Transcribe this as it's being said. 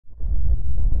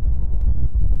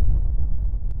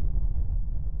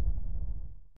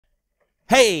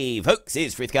Hey folks,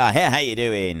 it's Frithgar here, how you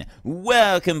doing?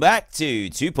 Welcome back to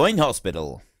 2 Point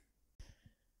Hospital.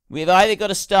 We've either got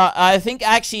to start, I think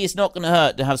actually it's not going to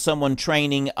hurt to have someone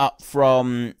training up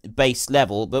from base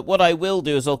level, but what I will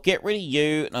do is I'll get rid of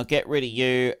you, and I'll get rid of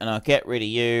you, and I'll get rid of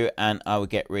you, and I will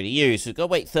get rid of you. So we've got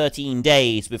to wait 13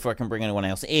 days before I can bring anyone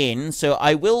else in, so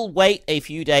I will wait a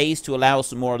few days to allow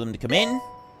some more of them to come in,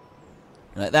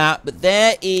 like that, but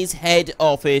there is head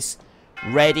office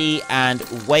ready and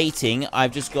waiting.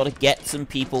 I've just got to get some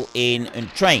people in and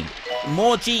trained.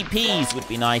 More GPs would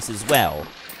be nice as well.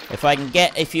 If I can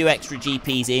get a few extra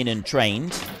GPs in and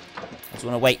trained. I just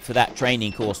want to wait for that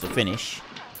training course to finish.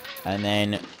 And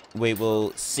then we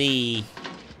will see.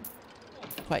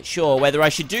 Quite sure whether I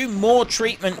should do more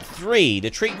Treatment 3. The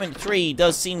Treatment 3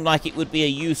 does seem like it would be a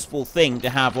useful thing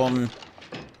to have on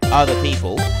other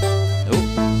people. Oh.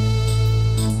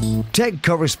 Tech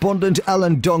correspondent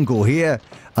Alan Dongle here.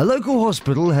 A local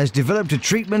hospital has developed a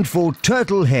treatment for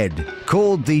turtle head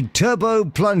called the Turbo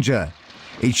Plunger.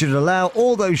 It should allow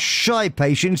all those shy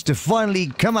patients to finally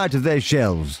come out of their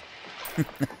shells.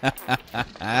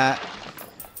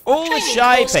 All the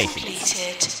shy patients.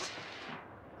 Completed.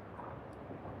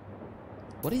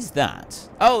 What is that?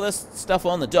 Oh, that's stuff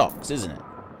on the docks, isn't it?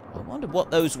 I wonder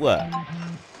what those were.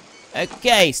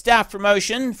 Okay, staff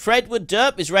promotion. Fredwood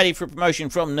Derp is ready for promotion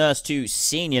from nurse to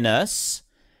senior nurse.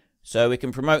 So we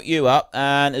can promote you up,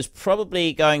 and there's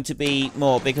probably going to be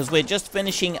more because we're just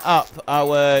finishing up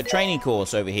our training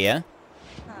course over here.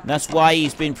 And that's why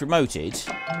he's been promoted.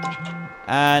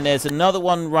 And there's another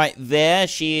one right there.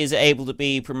 She is able to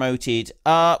be promoted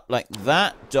up like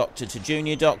that. Doctor to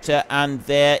junior doctor. And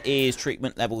there is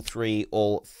treatment level 3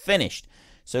 all finished.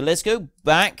 So let's go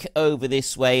back over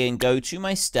this way and go to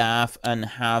my staff and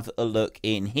have a look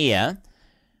in here.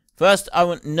 First, I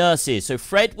want nurses. So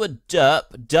Fredwood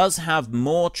Derp does have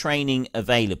more training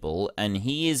available, and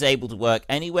he is able to work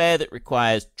anywhere that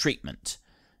requires treatment.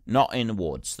 Not in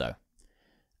wards, though.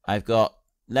 I've got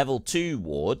level 2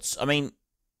 wards. I mean,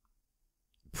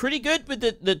 pretty good with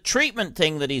the treatment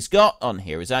thing that he's got on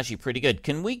here is actually pretty good.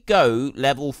 Can we go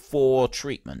level 4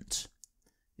 treatment?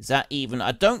 Is that even...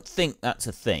 I don't think that's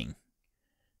a thing.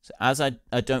 So as I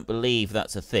don't believe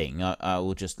that's a thing, I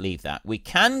will just leave that. We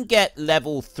can get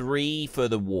level 3 for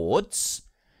the wards.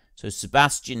 So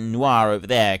Sebastian Noir over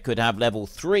there could have level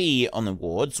 3 on the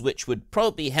wards, which would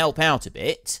probably help out a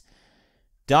bit.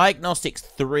 Diagnostics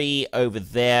 3 over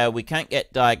there. We can't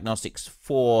get Diagnostics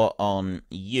 4 on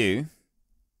you.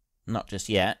 Not just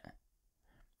yet.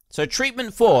 So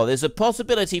Treatment 4. There's a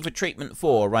possibility for Treatment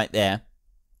 4 right there.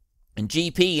 And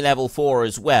GP level 4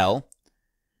 as well.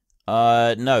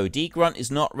 No, D-Grunt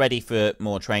is not ready for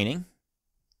more training.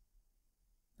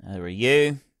 There are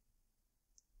you.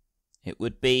 It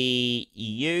would be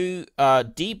you.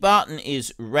 D. Barton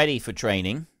is ready for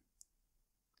training.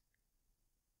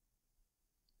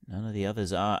 None of the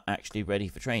others are actually ready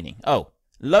for training. Oh,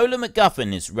 Lola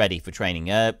McGuffin is ready for training.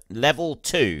 Level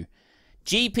 2.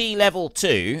 GP level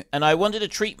 2. And I wanted a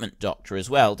treatment doctor as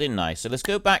well, didn't I? So let's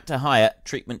go back to hire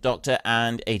treatment doctor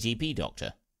and a GP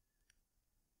doctor.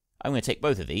 I'm going to take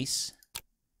both of these.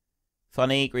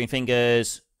 Funny, green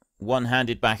fingers,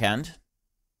 one-handed backhand.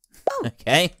 Oh.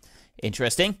 Okay,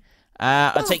 interesting.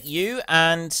 I'll take you,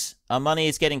 and our money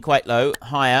is getting quite low.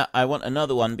 Higher, I want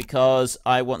another one because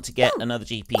I want to get another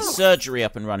GP surgery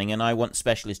up and running, and I want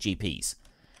specialist GPs.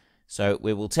 So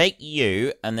we will take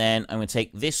you, and then I'm going to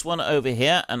take this one over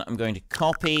here, and I'm going to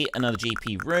copy another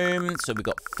GP room. So we've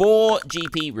got 4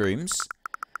 GP rooms.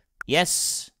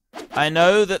 Yes. I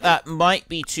know that that might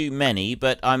be too many,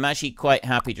 but I'm actually quite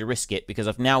happy to risk it because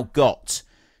I've now got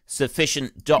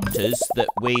sufficient doctors that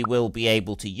we will be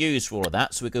able to use for all of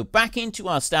that. So we go back into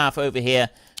our staff over here,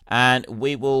 and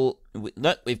we will...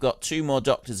 Look, we've got 2 more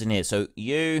doctors in here. So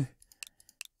you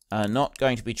are not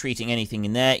going to be treating anything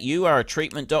in there. You are a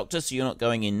treatment doctor, so you're not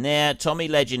going in there. Tommy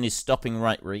Legend is stopping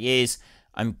right where he is.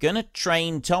 I'm going to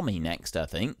train Tommy next, I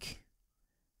think.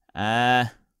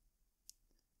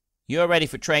 You're ready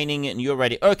for training, and you're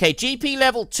ready... Okay, GP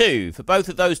level 2 for both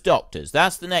of those doctors.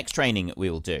 That's the next training that we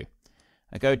will do.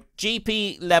 I go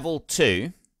GP level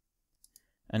 2.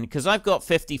 And because I've got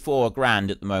 54 grand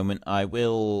at the moment, I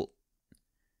will...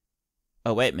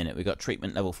 Oh, wait a minute. We've got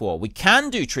treatment level 4. We can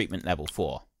do treatment level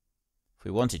 4 if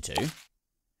we wanted to.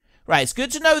 Right, it's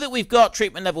good to know that we've got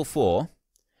treatment level 4.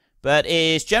 But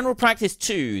it's General Practice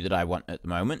 2 that I want at the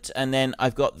moment. And then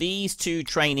I've got these 2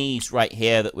 trainees right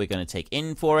here that we're going to take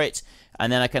in for it.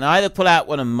 And then I can either pull out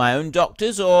one of my own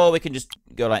doctors, or we can just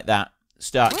go like that.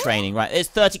 start training. Right, there's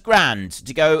 30 grand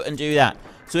to go and do that.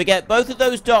 So we get both of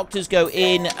those doctors go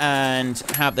in and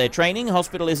have their training.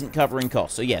 Hospital isn't covering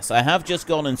costs. So yes, I have just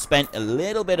gone and spent a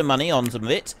little bit of money on some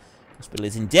of it. Hospital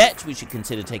is in debt. We should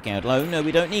consider taking out a loan. No,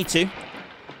 we don't need to.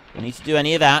 Don't need to do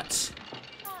any of that.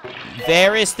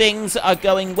 Various things are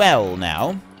going well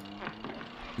now.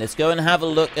 Let's go and have a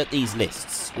look at these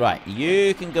lists. Right,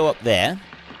 you can go up there.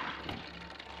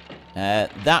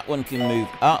 That one can move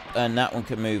up, and that one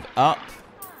can move up.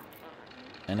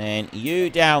 And then you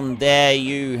down there,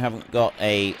 you haven't got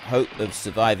a hope of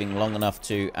surviving long enough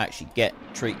to actually get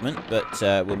treatment, but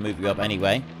we'll move you up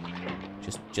anyway.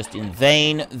 Just in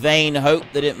vain hope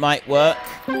that it might work.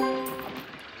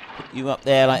 Put you up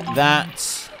there like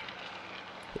that.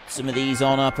 Put some of these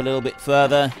on up a little bit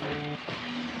further.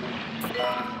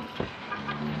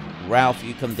 Ralph,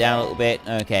 you come down a little bit.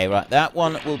 Okay, right, that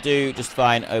one will do just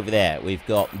fine over there. We've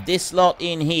got this lot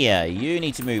in here. You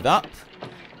need to move up.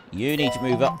 You need to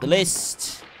move up the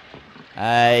list.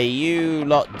 You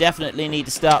lot definitely need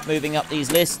to start moving up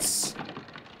these lists.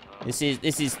 This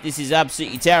is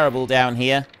absolutely terrible down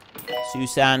here. Sue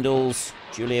Sandals,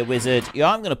 Julia Wizard.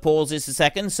 Yeah, I'm going to pause this a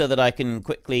second so that I can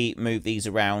quickly move these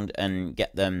around and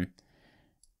get them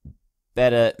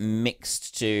better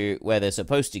mixed to where they're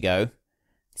supposed to go.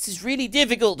 This is really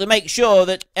difficult to make sure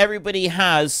that everybody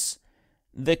has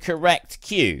the correct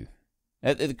queue.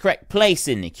 The correct place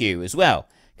in the queue as well.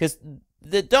 Because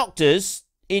the doctors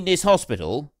in this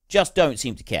hospital just don't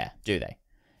seem to care, do they?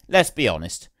 Let's be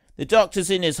honest. The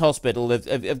doctors in this hospital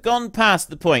have gone past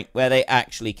the point where they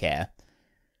actually care.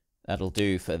 That'll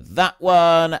do for that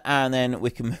one. And then we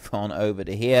can move on over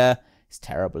to here. It's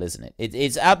terrible, isn't it?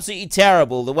 It's absolutely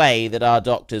terrible the way that our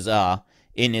doctors are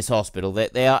in this hospital.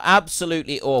 They are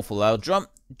absolutely awful. I'll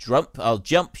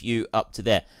jump you up to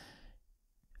there.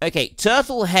 Okay,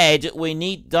 turtle head, we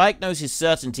need diagnosis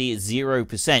certainty at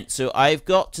 0%. So I've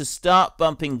got to start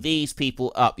bumping these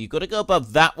people up. You've got to go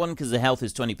above that one because the health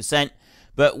is 20%.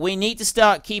 But we need to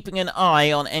start keeping an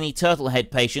eye on any turtle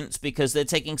head patients because they're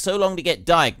taking so long to get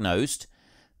diagnosed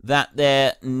that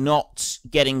they're not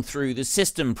getting through the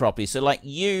system properly. So like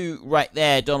you right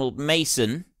there, Donald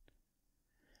Mason,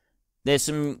 there's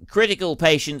some critical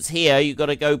patients here. You've got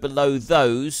to go below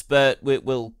those, but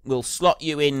we'll slot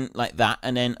you in like that.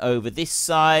 And then over this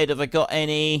side, have I got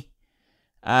any?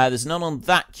 There's none on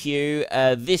that queue.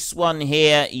 This one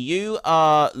here, you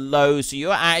are low, so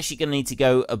you're actually going to need to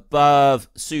go above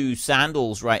Sue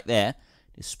Sandals right there,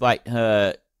 despite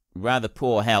her rather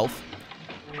poor health.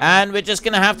 And we're just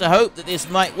going to have to hope that this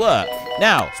might work.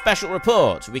 Now, special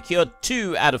report. We cured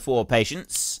 2 out of 4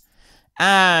 patients.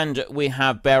 And we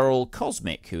have Beryl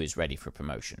Cosmic, who is ready for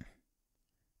promotion.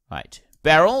 Right.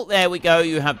 Beryl, there we go.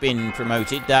 You have been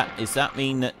promoted. Does that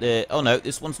mean that the... Oh, no,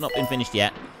 this one's not been finished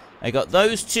yet. I got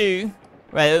those 2.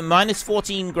 Right, minus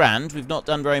 14 grand. We've not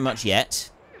done very much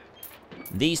yet.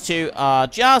 These 2 are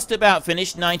just about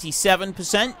finished,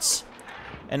 97%.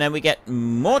 And then we get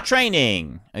more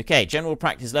training. Okay, general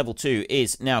practice level 2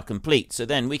 is now complete. So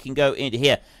then we can go into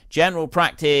here. General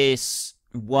practice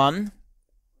 1.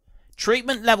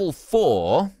 Treatment level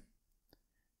 4.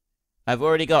 I've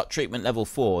already got treatment level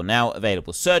 4 now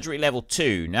available. Surgery level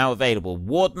 2 now available.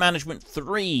 Ward management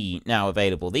 3 now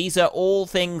available. These are all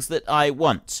things that I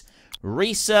want.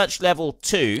 Research level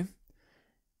 2.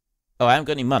 Oh, I haven't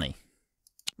got any money.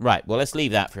 Right, well, let's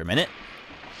leave that for a minute.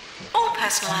 All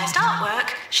personalised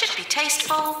artwork should be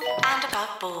tasteful and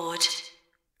above board.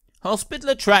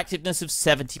 Hospital attractiveness of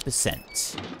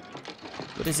 70%.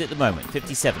 What is it at the moment?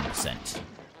 57%.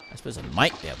 I suppose I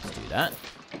might be able to do that.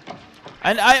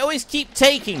 And I always keep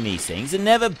taking these things and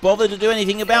never bother to do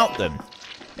anything about them.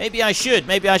 Maybe I should.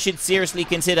 Maybe I should seriously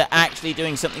consider actually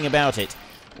doing something about it.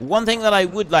 One thing that I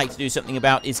would like to do something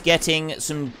about is getting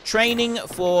some training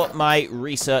for my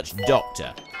research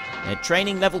doctor.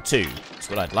 Training level 2. That's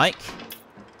what I'd like.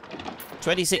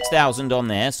 26,000 on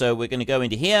there. So we're going to go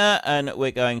into here and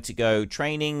we're going to go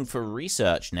training for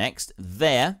research next.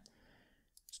 There.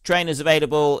 Trainers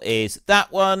available is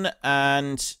that one,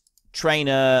 and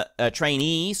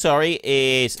trainee, sorry,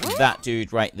 is that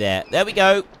dude right there. There we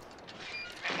go.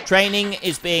 Training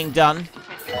is being done.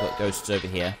 I've got ghosts over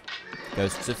here.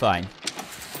 Ghosts are fine.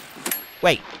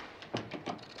 Wait,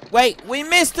 we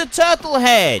missed the turtle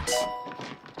head.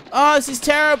 Oh, this is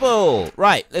terrible.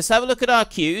 Right, let's have a look at our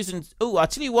queues, and oh, I'll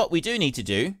tell you what we do need to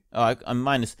do. Oh, I'm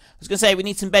minus. I was going to say we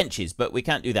need some benches, but we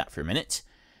can't do that for a minute.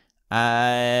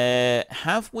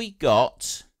 Have we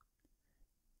got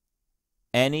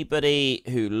anybody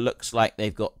who looks like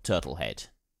they've got turtle head?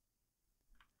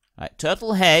 Right,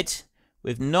 turtle head.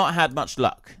 we've not had much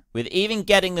luck with even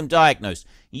getting them diagnosed.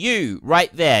 You,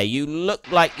 right there, you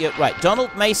look like you're... Right,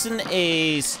 Donald Mason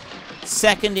is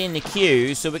second in the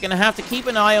queue, so we're going to have to keep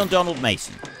an eye on Donald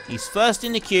Mason. He's first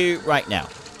in the queue right now.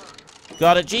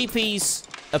 Got a GP's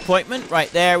appointment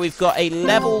right there. We've got a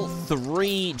level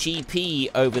 3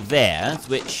 GP over there,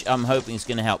 which I'm hoping is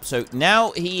going to help. So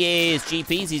now he is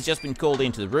GP's. He's just been called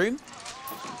into the room.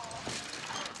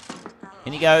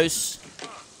 In he goes.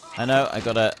 I know, I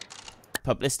got a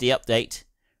publicity update.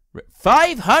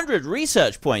 500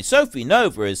 research points. Sophie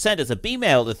Nova has sent us a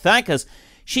B-mail to thank us.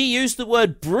 She used the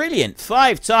word brilliant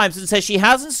 5 times and says she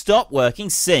hasn't stopped working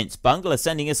since. Bungle are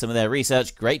sending us some of their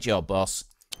research. Great job, boss.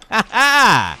 Ha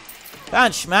ha!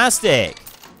 Fantastic.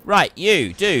 Right,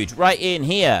 you, dude, right in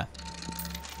here.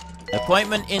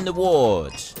 Appointment in the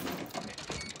ward.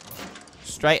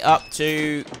 Straight up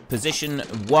to position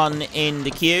 1 in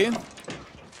the queue.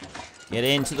 Get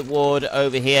into the ward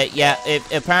over here. Yeah,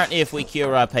 apparently if we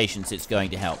cure our patients, it's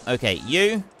going to help. Okay,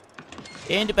 you,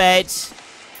 into bed.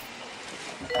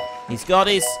 He's got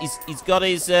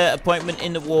his appointment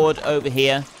in the ward over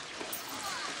here.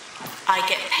 I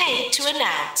get paid to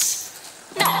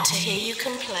announce, not to hear you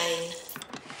complain.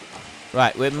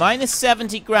 Right, we're minus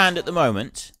 70 grand at the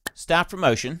moment. Staff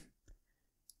promotion.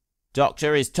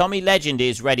 Doctor is Tommy Legend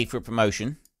is ready for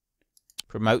promotion.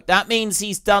 Promote. That means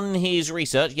he's done his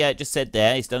research. Yeah, it just said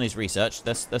there. He's done his research.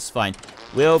 That's fine.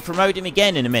 We'll promote him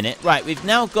again in a minute. Right, we've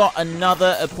now got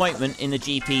another appointment in the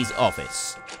GP's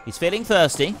office. He's feeling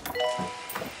thirsty.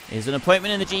 There's an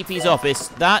appointment in the GP's office.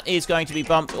 That is going to be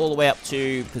bumped all the way up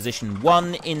to position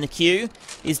 1 in the queue.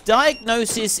 His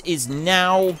diagnosis is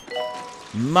now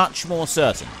much more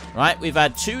certain. Right, we've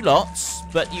had 2 lots,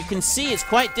 but you can see it's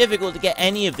quite difficult to get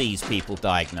any of these people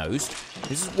diagnosed.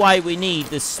 This is why we need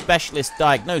this specialist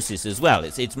diagnosis as well.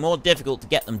 It's more difficult to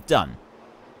get them done.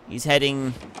 He's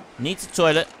heading... Needs a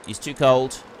toilet. He's too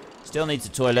cold. Still needs a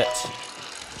toilet.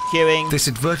 Queuing. This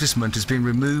advertisement has been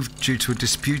removed due to a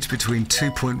dispute between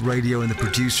 2 Point Radio and the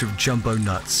producer of Jumbo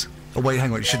Nuts. Oh wait,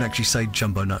 hang on, it shouldn't actually say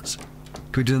Jumbo Nuts.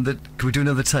 Can we do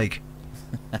another take?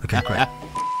 Okay, great.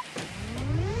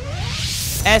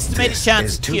 Estimated This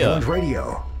chance is to 2 cure. Point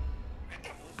Radio.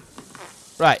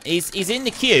 Right, he's in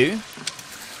the queue,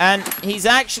 and he's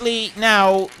actually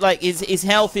now, like, his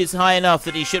health is high enough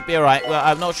that he should be alright. Well,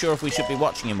 I'm not sure if we should be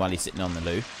watching him while he's sitting on the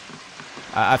loo.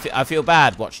 I feel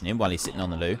bad watching him while he's sitting on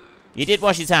the loo. He did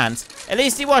wash his hands. At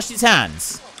least he washed his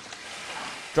hands.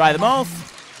 Dry them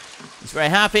off. He's very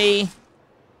happy.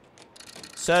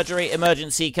 Surgery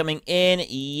emergency coming in.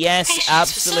 Yes, Patients for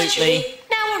absolutely. surgery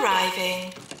now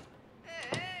arriving.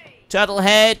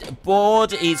 Turtlehead,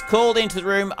 bored. He's called into the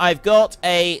room. I've got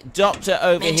a doctor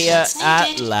over here Maintenance at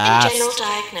needed last. and general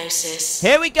diagnosis.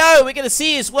 Here we go. We're going to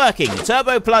see it's working.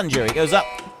 Turbo plunger. It goes up.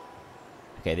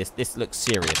 Okay, this looks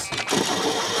serious.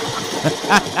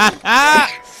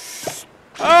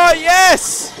 Oh,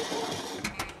 yes!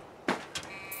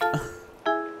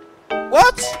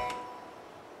 What?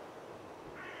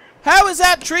 How has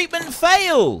that treatment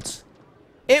failed?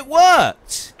 It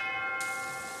worked.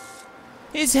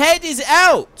 His head is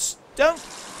out. Don't...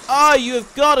 Oh, you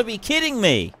have got to be kidding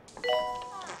me.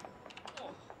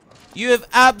 You have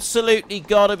absolutely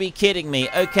got to be kidding me.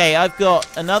 Okay, I've got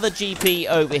another GP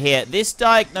over here. This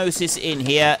diagnosis in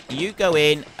here. You go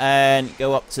in and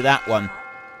go up to that one.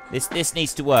 This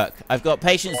needs to work. I've got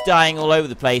patients dying all over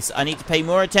the place. I need to pay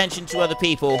more attention to other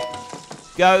people.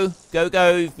 Go, go,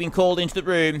 go. You've been called into the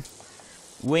room.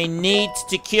 We need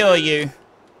to cure you.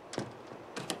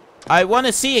 I want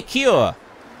to see a cure.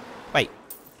 Wait.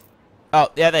 Oh,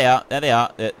 there they are. There they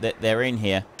are. They're in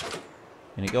here.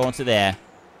 Gonna go on to there.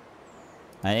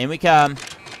 And in we come.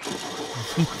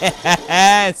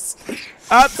 Yes!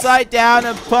 Upside down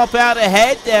and pop out a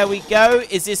head. There we go.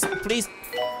 Is this... Please...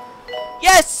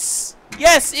 Yes!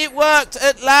 Yes, it worked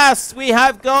at last. We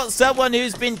have got someone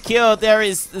who's been cured. There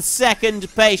is the second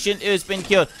patient who's been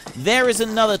cured. There is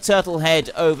another turtle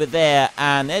head over there,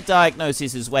 and their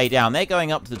diagnosis is way down. They're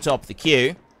going up to the top of the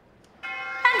queue.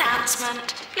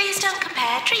 Announcement. Please don't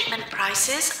compare treatment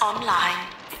prices online.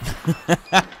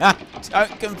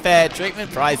 Don't compare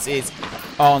treatment prices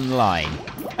online.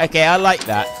 Okay, I like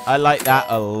that. I like that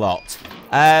a lot.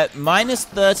 Minus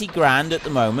 30 grand at the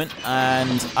moment,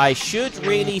 and I should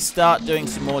really start doing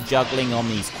some more juggling on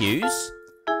these queues.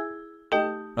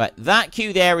 Right, that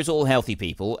queue there is all healthy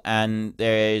people, and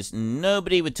there's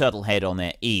nobody with turtle head on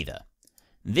there either.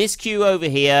 This queue over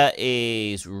here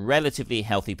is relatively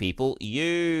healthy people.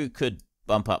 You could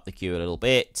bump up the queue a little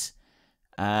bit.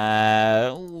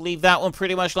 Leave that one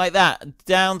pretty much like that.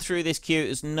 Down through this queue,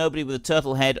 there's nobody with a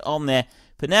turtle head on there.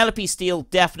 Penelope Steele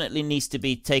definitely needs to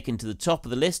be taken to the top of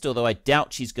the list, although I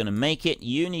doubt she's going to make it.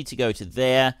 You need to go to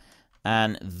there.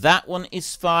 And that one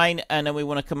is fine. And then we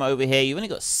want to come over here. You've only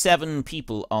got 7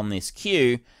 people on this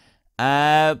queue.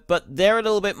 But they're a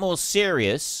little bit more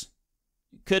serious.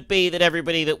 Could be that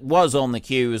everybody that was on the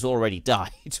queue has already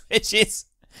died, which is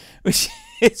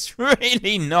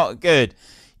really not good.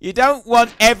 You don't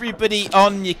want everybody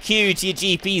on your queue to your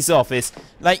GP's office.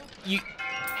 Like, you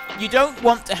don't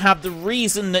want to have the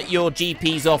reason that your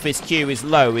GP's office queue is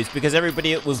low is because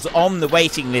everybody that was on the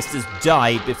waiting list has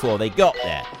died before they got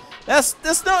there.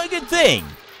 That's not a good thing.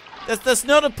 That's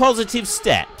not a positive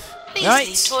step. These right? are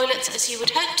these toilets as you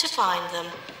would hope to find them,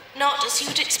 not as you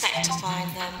would expect to find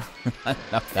them. I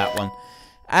love that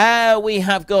one. We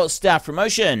have got staff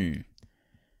promotion.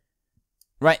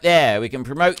 Right there, we can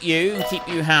promote you and keep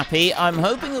you happy. I'm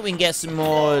hoping that we can get some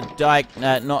more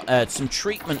some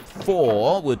treatment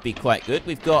for would be quite good.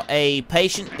 We've got a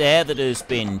patient there that has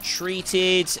been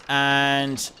treated,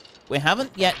 and we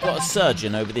haven't yet got a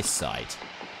surgeon over this side.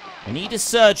 We need a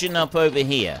surgeon up over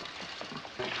here.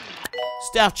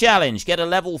 Staff challenge, get a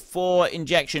level 4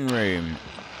 injection room.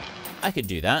 I could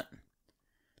do that.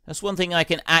 That's one thing I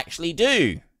can actually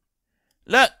do.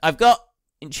 Look, I've got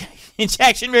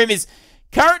injection room is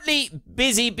currently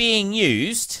busy being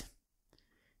used.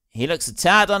 He looks a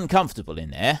tad uncomfortable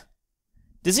in there.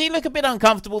 Does he look a bit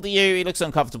uncomfortable to you? He looks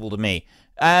uncomfortable to me.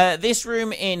 This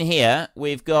room in here,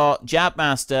 we've got Jab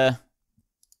Master.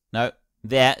 No,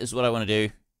 there is what I want to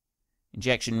do.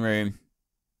 Injection room.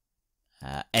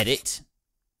 Edit.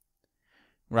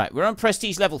 Right, we're on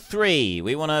prestige level 3.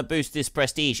 We want to boost this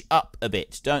prestige up a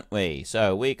bit, don't we?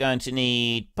 So we're going to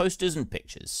need posters and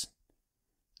pictures.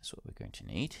 That's what we're going to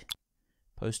need.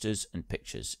 Posters and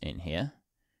pictures in here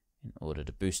in order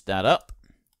to boost that up.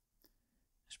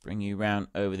 Let's bring you round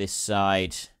over this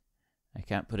side. I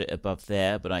can't put it above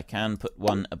there, but I can put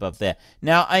one above there.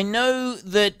 Now, I know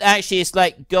that actually it's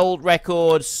like gold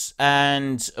records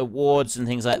and awards and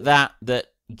things like that that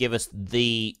give us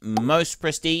the most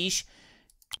prestige.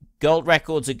 Gold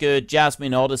records are good.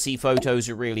 Jasmine Odyssey photos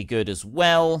are really good as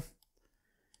well.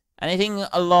 Anything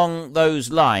along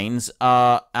those lines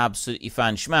are absolutely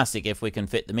fantastic if we can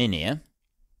fit them in here.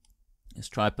 Let's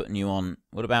try putting you on.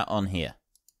 What about on here?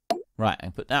 Right, I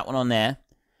can put that one on there.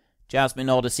 Jasmine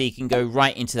Odyssey can go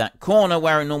right into that corner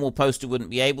where a normal poster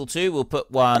wouldn't be able to. We'll put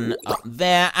one up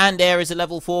there. And there is a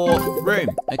level 4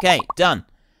 room. Okay, done.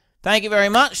 Thank you very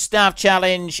much. Staff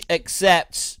challenge,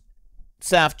 accept.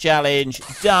 Staff challenge,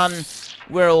 done.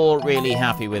 We're all really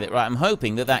happy with it. Right, I'm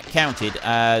hoping that that counted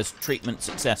as treatment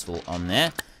successful on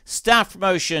there. Staff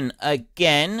promotion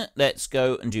again. Let's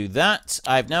go and do that.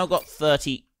 I've now got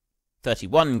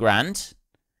 31 grand.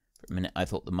 For a minute, I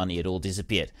thought the money had all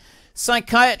disappeared.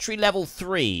 Psychiatry level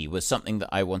 3 was something that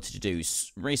I wanted to do.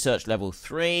 Research level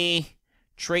 3.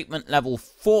 Treatment level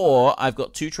 4. I've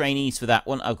got 2 trainees for that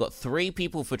one. I've got 3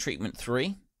 people for treatment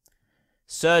 3.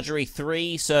 Surgery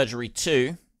 3, surgery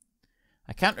 2.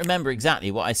 I can't remember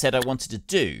exactly what I said I wanted to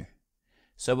do.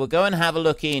 So we'll go and have a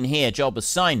look in here, job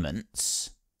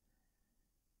assignments.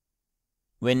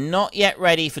 We're not yet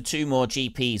ready for 2 more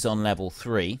GPs on level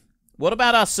 3. What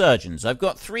about our surgeons? I've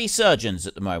got 3 surgeons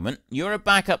at the moment. You're a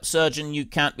backup surgeon, you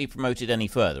can't be promoted any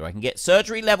further. I can get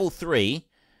surgery level 3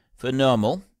 for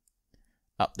normal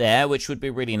up there, which would be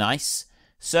really nice.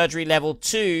 Surgery level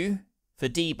 2 for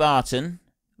D. Barton.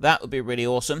 That would be really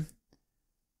awesome.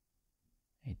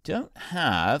 I don't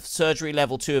have surgery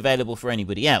level 2 available for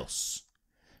anybody else.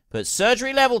 But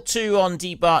surgery level 2 on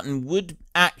D. Barton would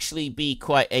actually be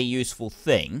quite a useful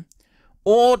thing.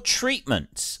 Or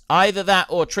treatment. Either that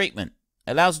or treatment.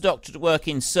 Allows a doctor to work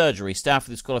in surgery. Staff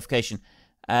with this qualification.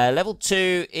 Level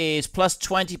 2 is plus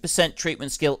 20%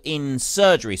 treatment skill in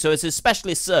surgery. So it's a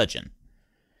specialist surgeon.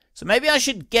 So maybe I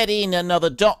should get in another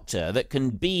doctor that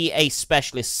can be a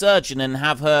specialist surgeon and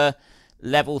have her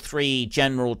level 3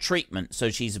 general treatment. So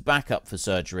she's a backup for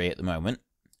surgery at the moment.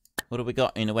 What have we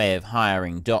got in the way of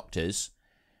hiring doctors?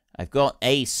 I've got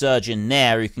a surgeon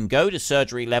there who can go to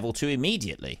surgery level 2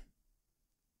 immediately.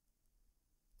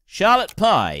 Charlotte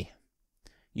Pye.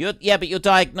 Yeah, but you're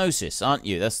diagnosis, aren't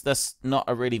you? That's not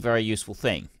a really very useful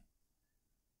thing.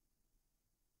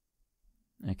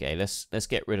 Okay, let's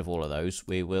get rid of all of those.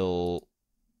 We will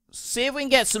see if we can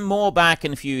get some more back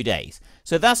in a few days.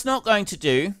 So that's not going to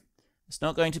do. That's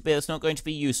not going to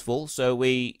be useful. So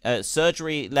we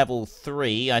surgery level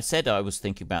 3. I said I was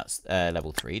thinking about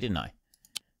level 3, didn't I?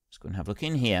 Let's go and have a look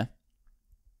in here.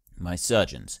 My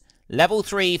surgeons. Level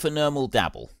 3 for normal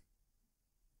dabble.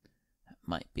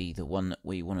 might be the one that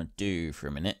we want to do for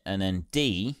a minute. And then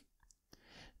D.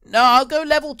 No, I'll go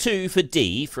level 2 for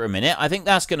D for a minute. I think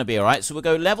that's going to be alright. So we'll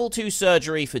go level 2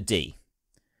 surgery for D.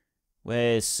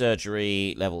 Where's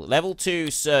surgery level? Level 2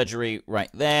 surgery right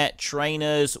there.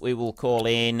 Trainers we will call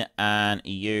in. And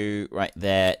you right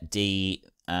there. D.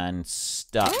 And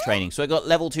start training. So I got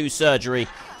level 2 surgery.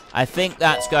 I think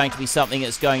that's going to be something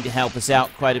that's going to help us out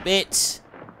quite a bit.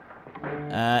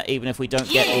 Even if we don't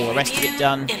get all the rest of it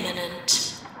done.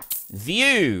 Imminent.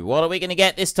 View. What are we going to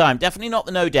get this time? Definitely not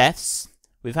the no deaths.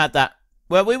 We've had that.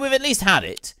 Well, we've at least had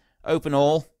it. Open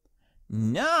all.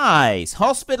 Nice.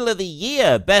 Hospital of the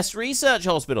Year. Best research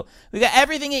hospital. We got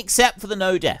everything except for the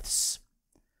no deaths.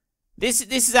 This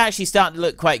is actually starting to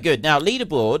look quite good. Now,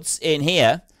 leaderboards in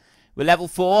here. We're level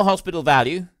 4 hospital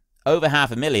value. Over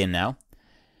 500,000 now.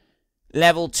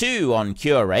 Level 2 on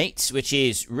cure rate, which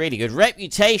is really good.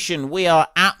 Reputation, we are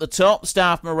at the top.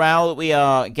 Staff morale, we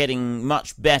are getting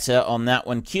much better on that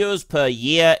one. Cures per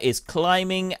year is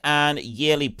climbing, and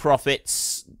yearly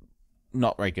profits,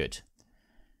 not very good.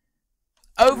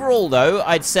 Overall, though,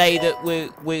 I'd say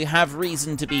that we have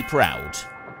reason to be proud.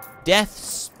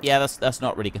 Deaths, yeah, that's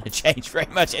not really going to change very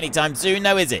much anytime soon,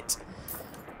 though, is it?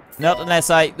 Not unless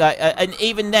and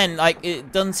even then, like,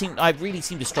 it doesn't seem, I really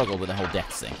seem to struggle with the whole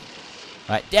deaths thing.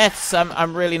 Right, deaths,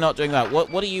 I'm really not doing that.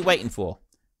 What are you waiting for?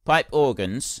 Pipe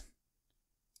organs.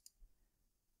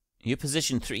 You're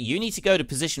position 3. You need to go to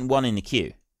position 1 in the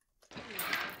queue.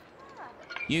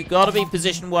 You gotta be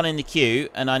position 1 in the queue,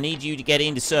 and I need you to get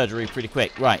into surgery pretty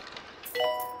quick. Right.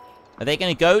 Are they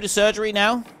gonna go to surgery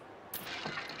now?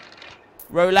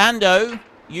 Rolando,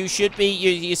 you should be,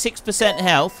 you're 6%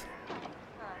 health.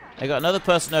 I got another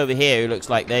person over here who looks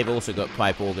like they've also got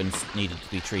pipe organs needed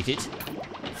to be treated.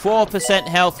 4%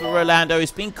 health for Rolando.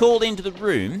 He's been called into the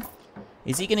room.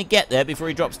 Is he going to get there before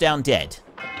he drops down dead?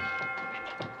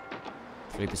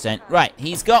 3%. Right,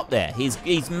 he's got there.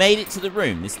 He's made it to the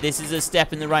room. This is a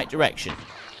step in the right direction.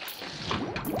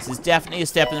 This is definitely a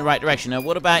step in the right direction. Now,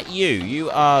 what about you?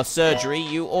 You are surgery.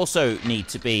 You also need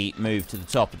to be moved to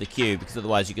the top of the queue, because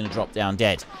otherwise you're going to drop down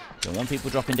dead. Don't want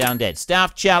people dropping down dead.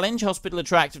 Staff challenge, hospital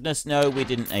attractiveness. No, we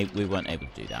weren't able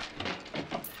to do that.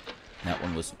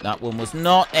 That one was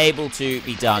not able to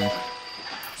be done.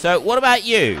 So, what about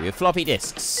you? Your floppy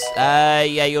disks. Yeah,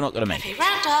 you're not going to make it.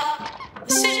 Round up.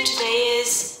 The suit today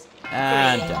is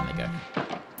and green. down they go.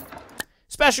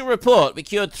 Special report. We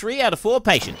cured 3 out of 4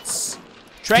 patients.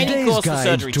 Training Today's course for guide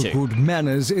surgery to 2. good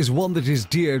manners is one that is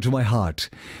dear to my heart.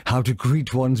 How to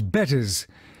greet one's betters.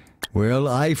 Well,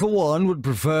 I, for one, would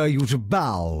prefer you to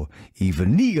bow,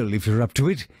 even kneel if you're up to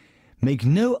it. Make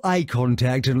no eye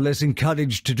contact unless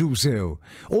encouraged to do so.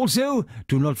 Also,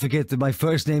 do not forget that my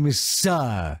first name is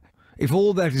Sir. If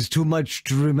all that is too much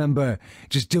to remember,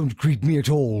 just don't greet me at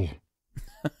all.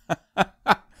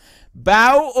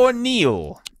 Bow or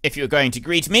kneel if you're going to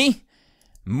greet me.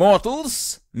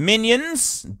 Mortals,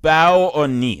 minions, bow or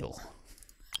kneel.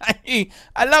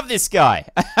 I love this guy.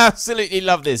 I absolutely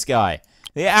love this guy.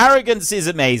 The arrogance is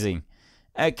amazing.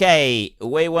 Okay,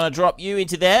 we want to drop you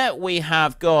into there. We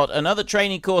have got another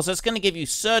training course that's going to give you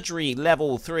surgery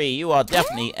level 3. You are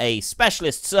definitely a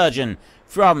specialist surgeon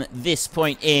from this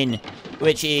point in,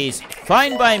 which is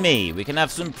fine by me. We can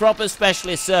have some proper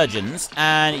specialist surgeons,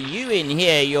 and you in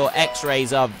here, your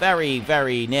x-rays are very,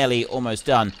 very nearly almost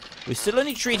done. We've still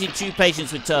only treated 2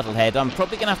 patients with turtle head. I'm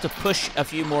probably going to have to push a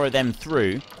few more of them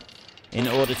through in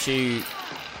order to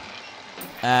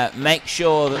make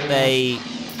sure that they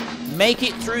make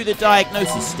it through the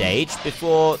diagnosis stage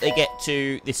before they get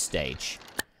to this stage.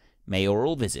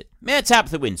 Mayoral visit. Mayor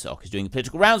Tabitha Winsock is doing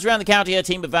political rounds around the county. Her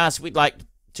team have asked if we'd like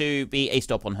to be a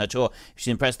stop on her tour. If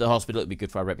she's impressed with the hospital, it would be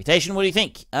good for our reputation. What do you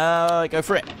think? Go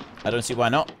for it. I don't see why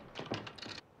not.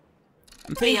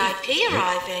 VIP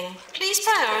arriving. Please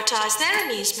prioritise their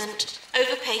amusement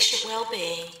over patient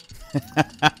well-being.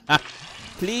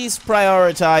 Please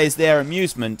prioritise their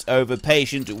amusement over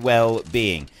patient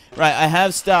well-being. Right, I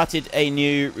have started a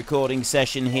new recording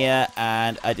session here,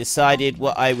 and I decided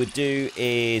what I would do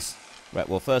is... Right,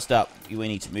 well, first up, we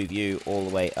need to move you all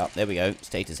the way up. There we go.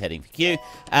 Status heading for Q.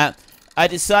 I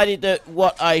decided that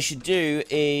what I should do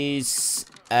is...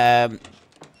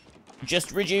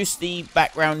 just reduce the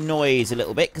background noise a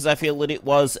little bit, because I feel that it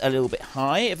was a little bit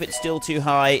high. If it's still too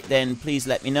high, then please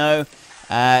let me know.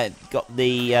 Got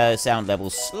the sound level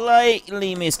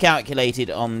slightly miscalculated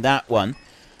on that one.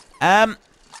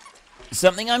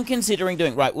 Something I'm considering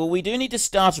doing. Right, well, we do need to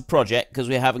start a project because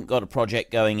we haven't got a project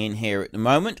going in here at the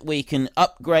moment. We can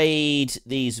upgrade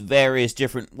these various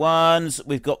different ones.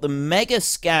 We've got the Mega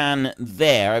Scan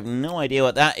there. I have no idea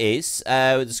what that is.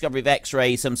 With the discovery of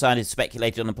X-rays, some scientists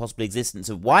speculated on the possible existence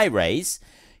of Y-rays.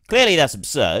 Clearly, that's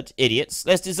absurd. Idiots.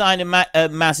 Let's design a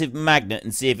massive magnet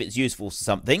and see if it's useful for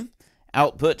something.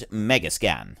 Output, Mega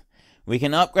Scan. We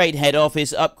can upgrade head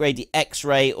office, upgrade the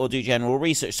X-ray, or do general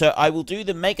research. So I will do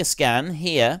the Mega Scan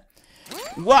here.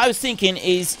 What I was thinking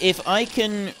is if I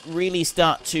can really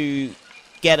start to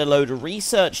get a load of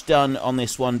research done on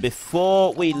this one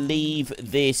before we leave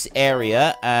this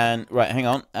area. And, right, hang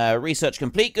on. Research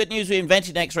complete. Good news, we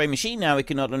invented an X-ray machine. Now we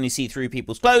can not only see through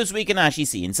people's clothes, we can actually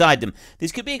see inside them.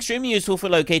 This could be extremely useful for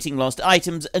locating lost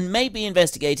items and maybe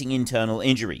investigating internal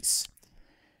injuries.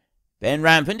 Ben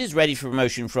Rampant is ready for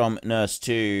promotion from nurse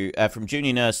to from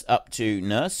junior nurse up to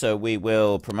nurse, so we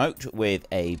will promote with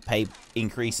a pay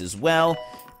increase as well.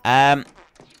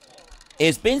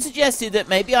 It's been suggested that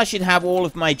maybe I should have all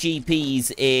of my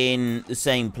GPs in the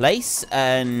same place,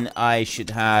 and I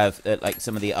should have like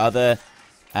some of the other.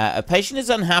 A patient is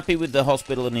unhappy with the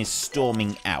hospital and is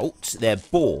storming out. They're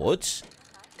bored.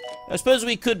 I suppose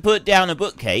we could put down a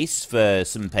bookcase for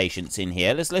some patients in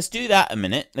here. Let's do that a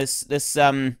minute.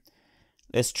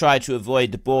 Let's try to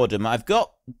avoid the boredom. I've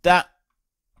got that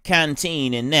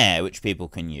canteen in there, which people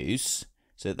can use.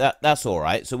 So that's all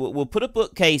right. So we'll put a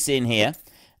bookcase in here.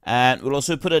 And we'll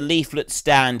also put a leaflet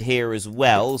stand here as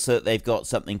well, so that they've got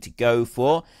something to go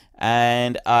for.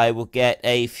 And I will get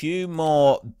a few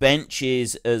more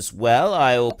benches as well.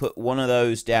 I will put one of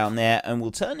those down there. And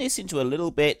we'll turn this into a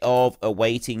little bit of a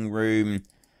waiting room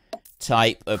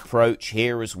type approach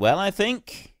here as well, I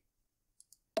think.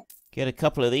 Get a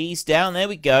couple of these down. There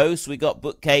we go. So we got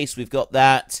bookcase. We've got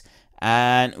that.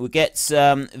 And we'll get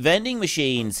some vending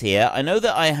machines here. I know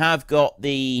that I have got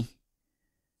the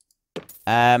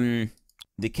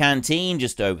canteen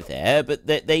just over there, but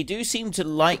they do seem to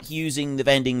like using the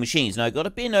vending machines. Now, I've got a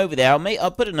bin over there.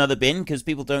 I'll put another bin because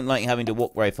people don't like having to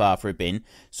walk very far for a bin.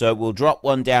 So we'll drop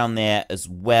one down there as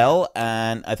well,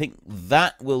 and I think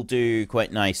that will do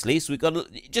quite nicely. So we've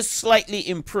got just slightly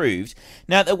improved.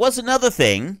 Now, there was another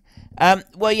thing.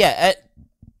 Well, yeah,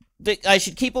 I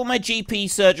should keep all my GP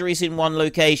surgeries in one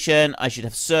location. I should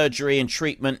have surgery and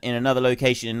treatment in another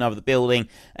location in another building,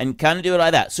 and kind of do it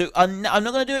like that. So I'm not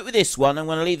going to do it with this one. I'm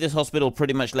going to leave this hospital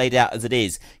pretty much laid out as it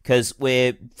is, because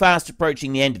we're fast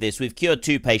approaching the end of this. We've cured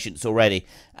 2 patients already.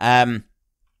 I've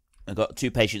got 2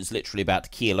 patients literally about to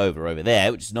keel over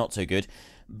there, which is not so good.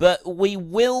 But we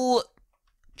will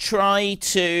try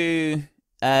to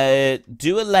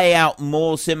do a layout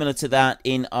more similar to that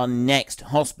in our next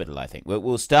hospital, I think.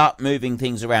 We'll start moving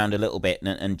things around a little bit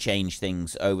and change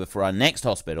things over for our next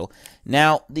hospital.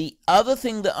 Now, the other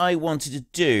thing that I wanted to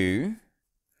do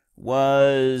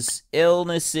was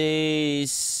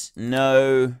illnesses.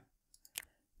 No,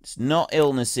 it's not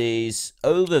illnesses.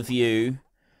 Overview.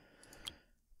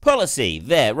 Policy,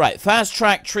 there, right.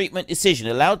 Fast-track treatment decision.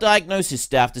 Allow diagnosis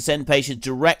staff to send patients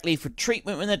directly for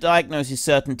treatment when the diagnosis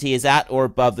certainty is at or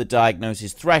above the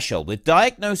diagnosis threshold. The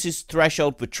diagnosis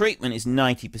threshold for treatment is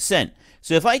 90%.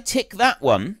 So if I tick that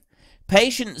one,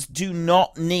 patients do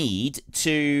not need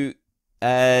to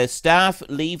staff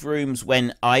leave rooms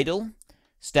when idle.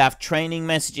 Staff training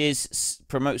messages,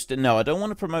 no, I don't want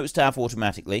to promote staff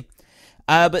automatically.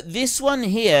 But this one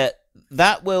here,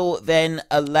 that will then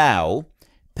allow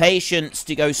patients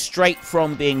to go straight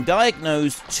from being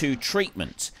diagnosed to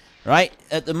treatment, right?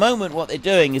 At the moment, what they're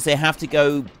doing is they have to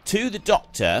go to the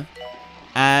doctor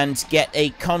and get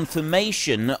a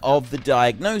confirmation of the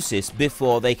diagnosis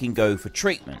before they can go for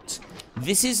treatment.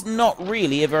 This is not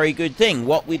really a very good thing.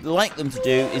 What we'd like them to do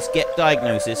is get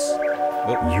diagnosis.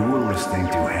 You are listening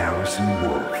to Harrison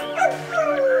Wolf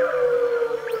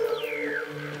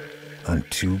on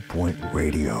 2 Point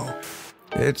Radio.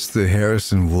 It's the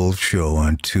Harrison Wolf Show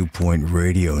on 2 Point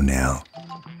Radio now.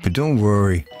 But don't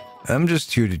worry, I'm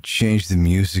just here to change the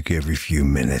music every few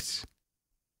minutes.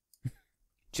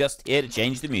 Just here to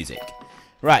change the music.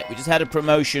 Right, we just had a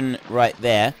promotion right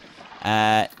there.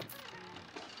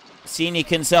 Senior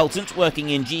consultant working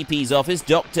in GP's office,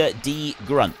 Dr. D.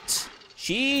 Grunt.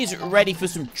 She's ready for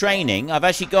some training. I've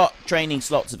actually got training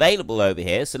slots available over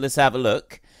here, so let's have a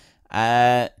look.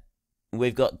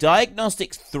 We've got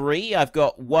Diagnostics 3. I've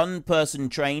got 1 person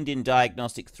trained in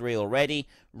Diagnostics 3 already.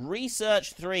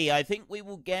 Research 3. I think we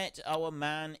will get our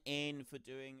man in for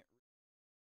doing...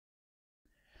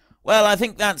 Well, I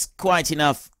think that's quite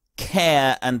enough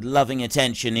care and loving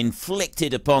attention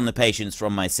inflicted upon the patients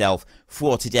from myself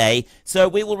for today. So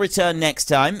we will return next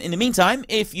time. In the meantime,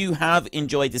 if you have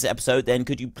enjoyed this episode, then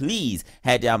could you please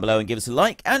head down below and give us a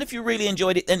like? And if you really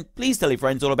enjoyed it, then please tell your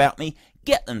friends all about me.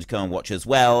 Get them to come and watch as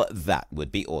well. That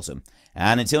would be awesome.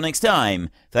 And until next time,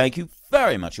 thank you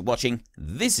very much for watching.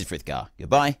 This is Frithgar.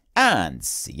 Goodbye, and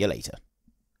see you later.